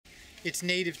It's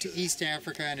native to East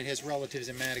Africa and it has relatives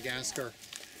in Madagascar.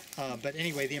 But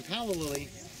anyway, the Impala Lily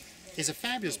is a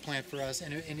fabulous plant for us,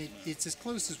 and it's as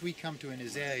close as we come to an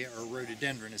azalea or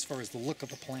rhododendron as far as the look of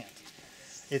the plant.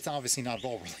 It's obviously not at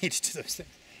all related to those things.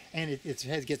 And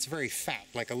it gets very fat,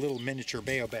 like a little miniature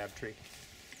baobab tree.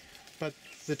 But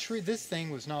the tree, this thing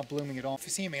was not blooming at all. You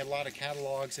see them in a lot of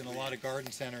catalogs and a lot of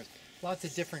garden centers, lots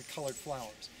of different colored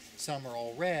flowers. Some are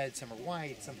all red, some are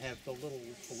white, some have the little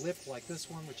lip like this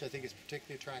one, which I think is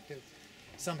particularly attractive.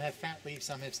 Some have fat leaves,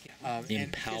 some have skin.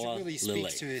 Impala it really Lily.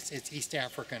 speaks to its East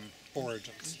African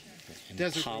origins.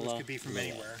 Desert rose could be from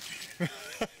anywhere.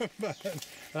 but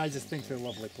I just think they're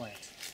lovely plants.